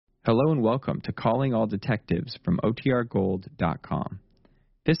Hello and welcome to Calling All Detectives from OTRGold.com.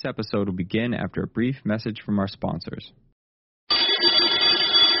 This episode will begin after a brief message from our sponsors.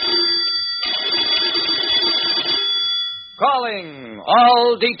 Calling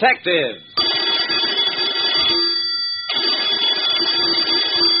All Detectives.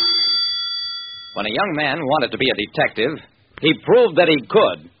 When a young man wanted to be a detective, he proved that he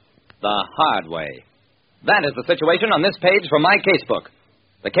could, the hard way. That is the situation on this page from my casebook.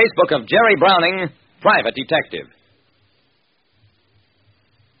 The casebook of Jerry Browning, private detective.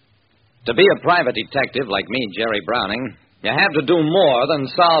 To be a private detective like me, Jerry Browning, you have to do more than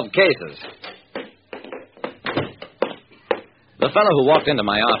solve cases. The fellow who walked into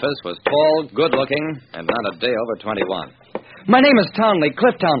my office was tall, good-looking, and not a day over 21. My name is Townley,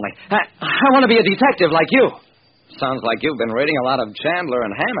 Cliff Townley. I want to be a detective like you. Sounds like you've been reading a lot of Chandler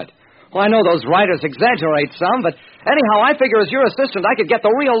and Hammett. Well, I know those writers exaggerate some, but anyhow, I figure as your assistant, I could get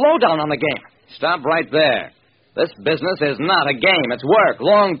the real lowdown on the game. Stop right there. This business is not a game. It's work,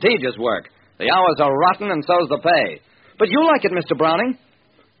 long, tedious work. The hours are rotten, and so's the pay. But you like it, Mr. Browning.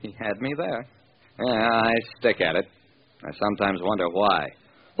 He had me there. Yeah, I stick at it. I sometimes wonder why.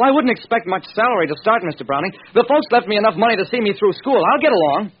 Well, I wouldn't expect much salary to start, Mr. Browning. The folks left me enough money to see me through school. I'll get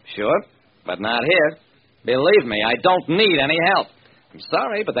along. Sure, but not here. Believe me, I don't need any help. I'm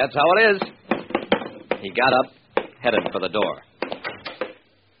sorry, but that's how it is. He got up, headed for the door.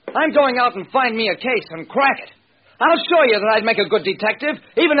 I'm going out and find me a case and crack it. I'll show you that I'd make a good detective,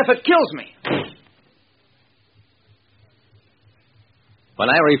 even if it kills me. When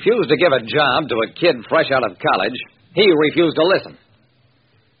I refused to give a job to a kid fresh out of college, he refused to listen.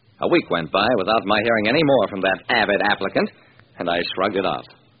 A week went by without my hearing any more from that avid applicant, and I shrugged it off.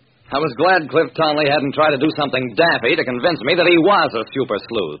 I was glad Cliff Townley hadn't tried to do something daffy to convince me that he was a super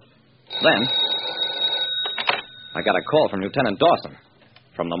sleuth. Then, I got a call from Lieutenant Dawson,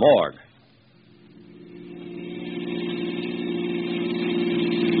 from the morgue.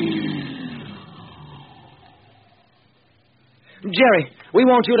 Jerry, we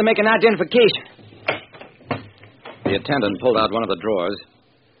want you to make an identification. The attendant pulled out one of the drawers,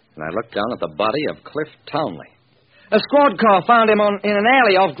 and I looked down at the body of Cliff Townley. A squad car found him in an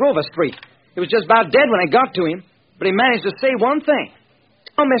alley off Grover Street. He was just about dead when they got to him, but he managed to say one thing.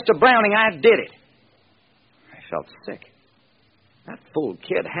 Oh, Mr. Browning, I did it. I felt sick. That fool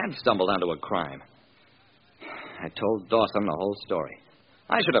kid had stumbled onto a crime. I told Dawson the whole story.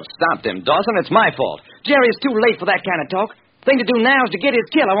 I should have stopped him, Dawson. It's my fault. Jerry, it's too late for that kind of talk. Thing to do now is to get his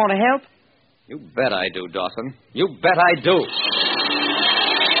kill. I want to help. You bet I do, Dawson. You bet I do.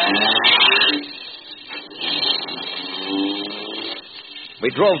 We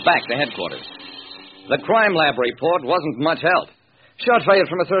drove back to headquarters. The crime lab report wasn't much help. Shot fired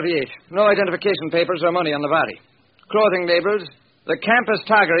from a .38. No identification papers or money on the body. Clothing labels, the Campus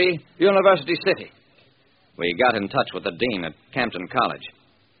Targery, University City. We got in touch with the dean at Campton College.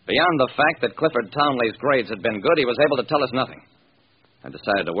 Beyond the fact that Clifford Townley's grades had been good, he was able to tell us nothing. I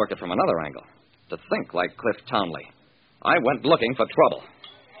decided to work it from another angle, to think like Cliff Townley. I went looking for trouble.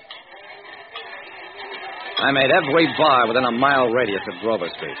 I made every bar within a mile radius of Grover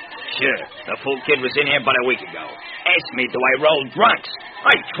Street. Sure. The fool kid was in here about a week ago. Asked me do I roll drunks.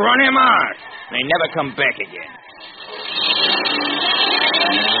 I thrown him out. And he never come back again.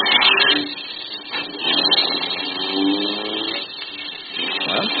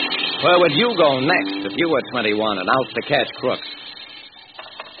 Well, where would you go next if you were 21 and out to catch crooks?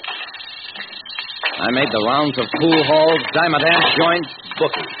 I made the rounds of pool halls, diamond dance joints,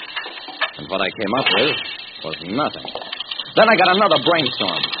 bookies. And what I came up with was nothing. Then I got another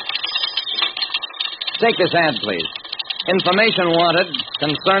brainstorm. Take this ad, please. Information wanted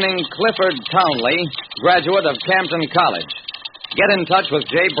concerning Clifford Townley, graduate of Campton College. Get in touch with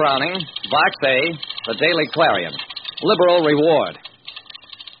J. Browning, Box A, The Daily Clarion. Liberal reward.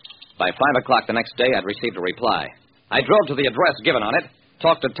 By 5 o'clock the next day, I'd received a reply. I drove to the address given on it,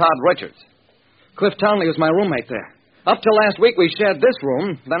 talked to Todd Richards. Cliff Townley was my roommate there. Up till last week, we shared this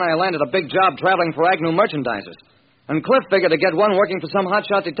room. Then I landed a big job traveling for Agnew merchandisers. And Cliff figured to get one working for some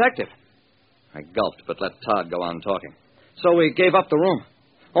hotshot detective. I gulped, but let Todd go on talking. So we gave up the room.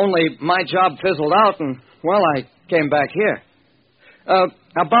 Only my job fizzled out, and, well, I came back here.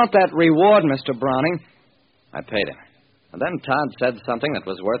 About that reward, Mr. Browning. I paid him. And then Todd said something that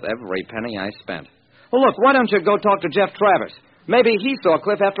was worth every penny I spent. Well, look, why don't you go talk to Jeff Travers? Maybe he saw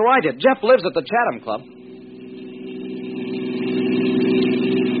Cliff after I did. Jeff lives at the Chatham Club.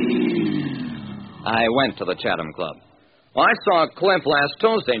 I went to the Chatham Club. Well, I saw Cliff last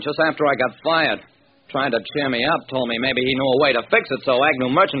Tuesday just after I got fired. Trying to cheer me up, told me maybe he knew a way to fix it so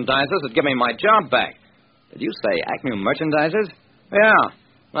Agnew merchandisers would give me my job back. Did you say Agnew merchandisers? Yeah.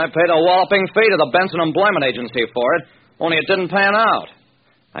 I paid a walloping fee to the Benson Employment Agency for it, only it didn't pan out.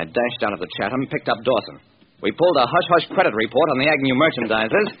 I dashed out of the Chatham and picked up Dawson. We pulled a hush-hush credit report on the Agnew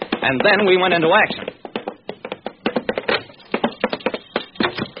merchandisers, and then we went into action.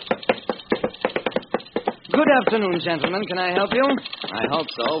 Good afternoon, gentlemen. Can I help you? I hope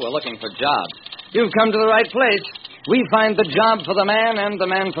so. We're looking for jobs. You've come to the right place. We find the job for the man and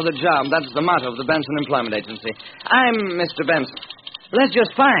the man for the job. That's the motto of the Benson Employment Agency. I'm Mr. Benson. That's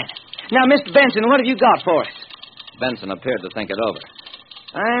just fine. Now, Mr. Benson, what have you got for us? Benson appeared to think it over.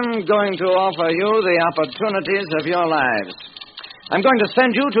 I'm going to offer you the opportunities of your lives. I'm going to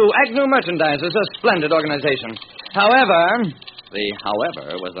send you to Agnew Merchandisers, a splendid organization. However... The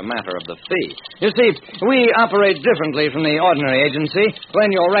however was a matter of the fee. You see, we operate differently from the ordinary agency. When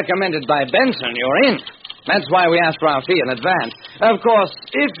you're recommended by Benson, you're in. That's why we ask for our fee in advance. Of course,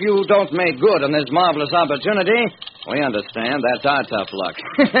 if you don't make good on this marvelous opportunity... We understand. That's our tough luck.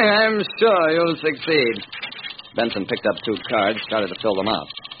 I'm sure you'll succeed. Benson picked up 2 cards, started to fill them out.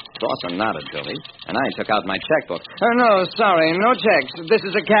 Dawson nodded to me, and I took out my checkbook. No, sorry, no checks. This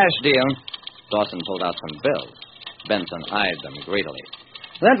is a cash deal. Dawson pulled out some bills. Benson eyed them greedily.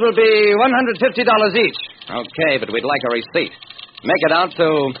 That will be $150 each. Okay, but we'd like a receipt. Make it out to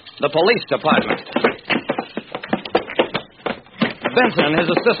the police department. Benson and his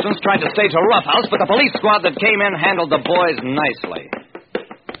assistants tried to stage a roughhouse, but the police squad that came in handled the boys nicely.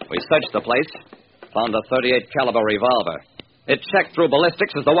 We searched the place, found a .38 caliber revolver. It checked through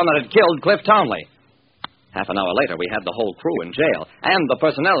ballistics as the one that had killed Cliff Townley. Half an hour later, we had the whole crew in jail, and the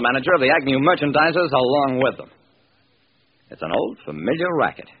personnel manager of the Agnew Merchandisers along with them. It's an old, familiar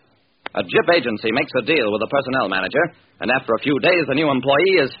racket. A JIP agency makes a deal with the personnel manager, and after a few days the new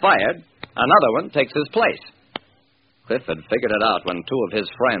employee is fired. Another one takes his place. Cliff had figured it out when 2 of his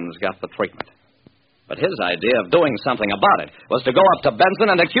friends got the treatment. But his idea of doing something about it was to go up to Benson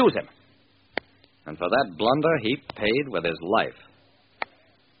and accuse him. And for that blunder, he paid with his life.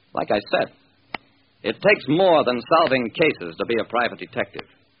 Like I said, it takes more than solving cases to be a private detective.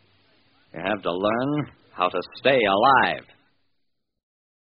 You have to learn how to stay alive.